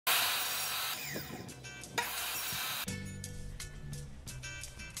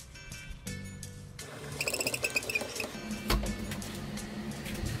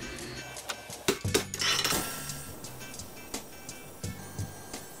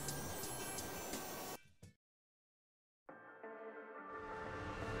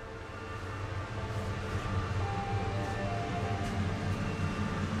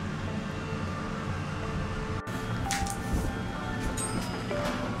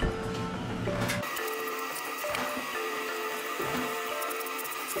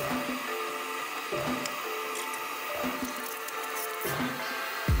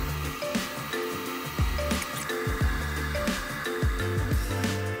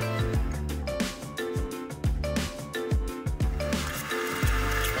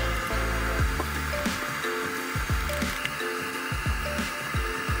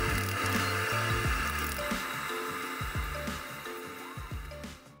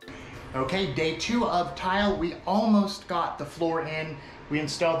Okay, day 2 of tile. We almost got the floor in. We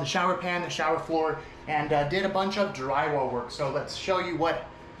installed the shower pan, the shower floor, and did a bunch of drywall work. So let's show you what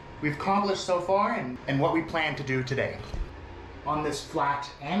we've accomplished so far and what we plan to do today on this flat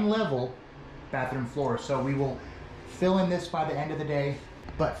and level bathroom floor. So we will fill in this by the end of the day.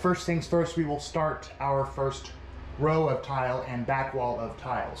 But first things first, we will start our first row of tile and back wall of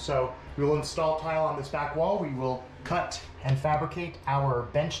tile. So we will install tile on this back wall. We will cut and fabricate our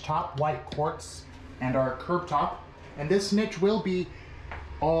bench top white quartz and our curb top. And this niche will be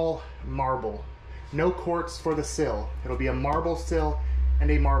all marble. No quartz for the sill. It'll be a marble sill and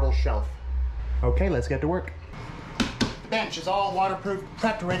a marble shelf. Okay, let's get to work. The bench is all waterproof,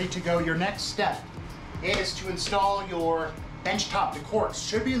 prepped, ready to go. Your next step is to install your bench top. The quartz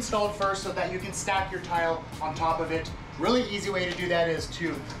should be installed first so that you can stack your tile on top of it. Really easy way to do that is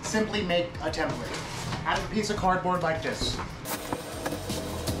to simply make a template out of a piece of cardboard like this.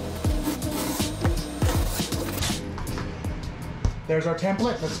 There's our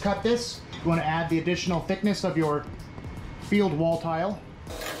template. Let's cut this. You want to add the additional thickness of your field wall tile.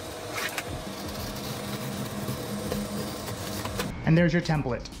 And there's your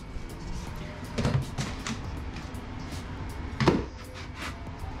template.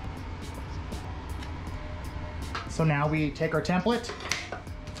 So now we take our template,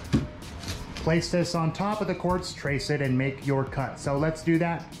 place this on top of the quartz, trace it, and make your cut. So let's do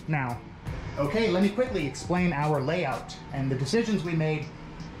that now. Okay, let me quickly explain our layout and the decisions we made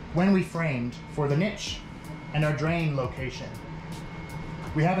when we framed for the niche and our drain location.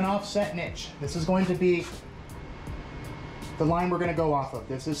 We have an offset niche. This is going to be the line we're going to go off of.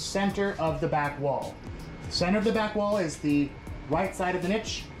 This is center of the back wall. Center of the back wall is the right side of the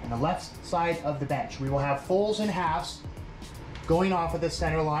niche and the left side of the bench. We will have fulls and halves going off of this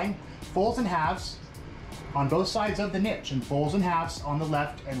center line. Fulls and halves on both sides of the niche and fulls and halves on the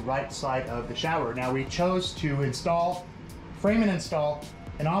left and right side of the shower. Now we chose to frame and install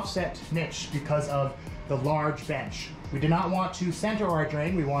an offset niche because of the large bench. We did not want to center our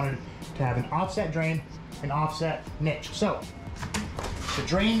drain. We wanted to have an offset drain, an offset niche. So the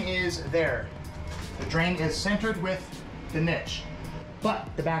drain is there. The drain is centered with the niche, but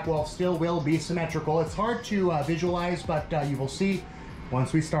the back wall still will be symmetrical. It's hard to visualize, but you will see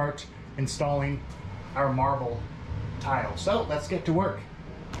once we start installing our marble tile. So let's get to work.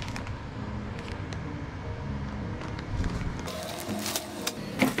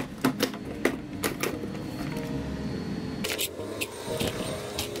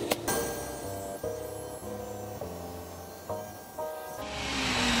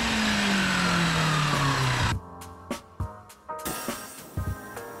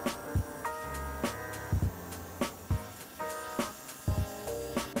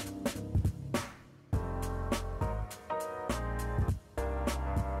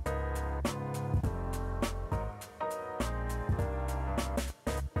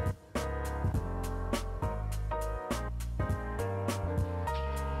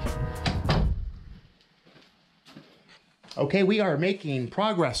 Okay, we are making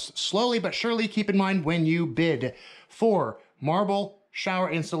progress slowly but surely. Keep in mind when you bid for marble shower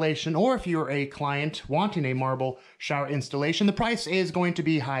installation, or if you're a client wanting a marble shower installation, the price is going to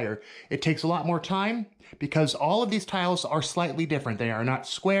be higher. It takes a lot more time because all of these tiles are slightly different. They are not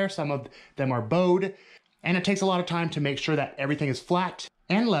square, some of them are bowed, and it takes a lot of time to make sure that everything is flat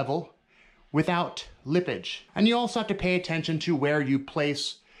and level without lippage. And you also have to pay attention to where you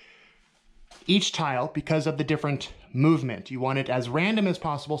place each tile because of the different movement. You want it as random as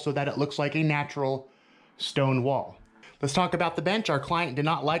possible so that it looks like a natural stone wall. Let's talk about the bench. Our client did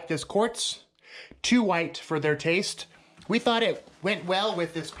not like this quartz. Too white for their taste. We thought it went well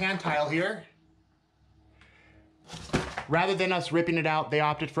with this pan tile here. Rather than us ripping it out, they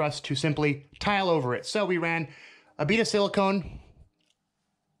opted for us to simply tile over it. So we ran a bead of silicone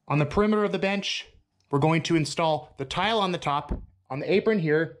on the perimeter of the bench. We're going to install the tile on the top, on the apron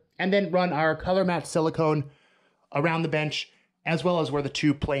here, and then run our color match silicone around the bench, as well as where the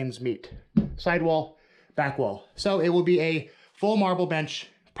two planes meet. Sidewall, back wall. So it will be a full marble bench,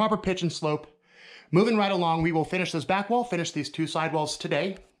 proper pitch and slope. Moving right along, we will finish this back wall, finish these two sidewalls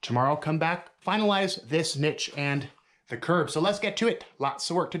today. Tomorrow, come back, finalize this niche and the curb. So let's get to it. Lots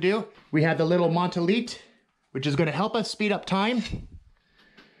of work to do. We have the little Montelite, which is going to help us speed up time.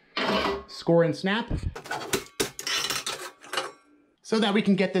 Score and snap, so that we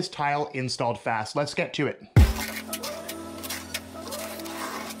can get this tile installed fast. Let's get to it.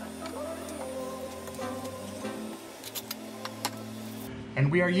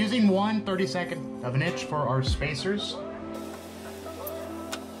 And we are using 1/32 of an inch for our spacers.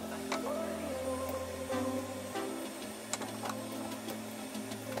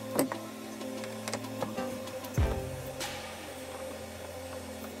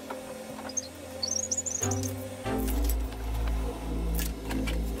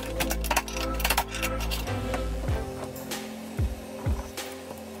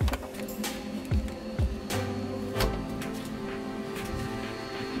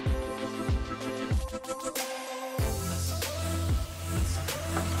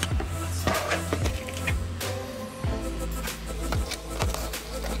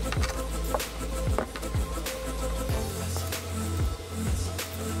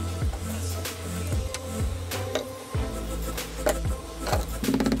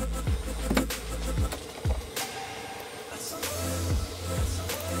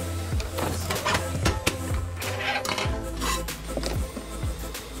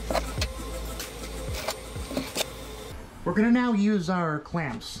 We're gonna now use our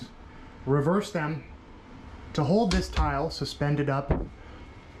clamps, reverse them to hold this tile suspended up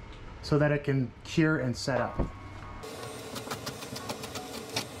so that it can cure and set up.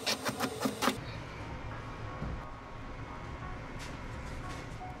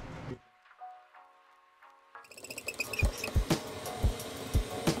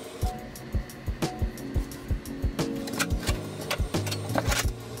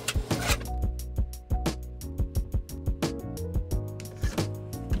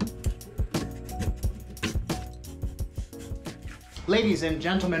 Ladies and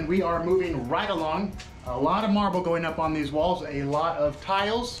gentlemen, we are moving right along. A lot of marble going up on these walls, a lot of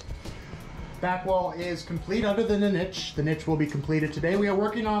tiles. Back wall is complete other than the niche. The niche will be completed today. We are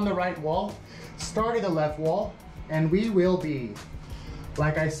working on the right wall, started the left wall, and we will be,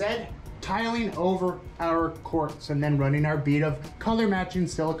 like I said, tiling over our quartz and then running our bead of color matching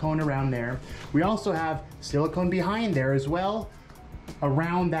silicone around there. We also have silicone behind there as well,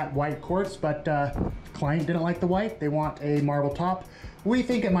 around that white quartz, but client didn't like the white. They want a marble top. We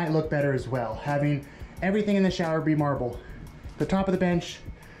think it might look better as well, having everything in the shower be marble. The top of the bench,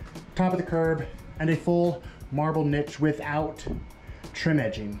 top of the curb, and a full marble niche without trim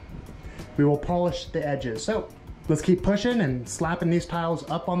edging. We will polish the edges. So let's keep pushing and slapping these tiles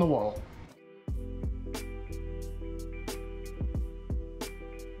up on the wall.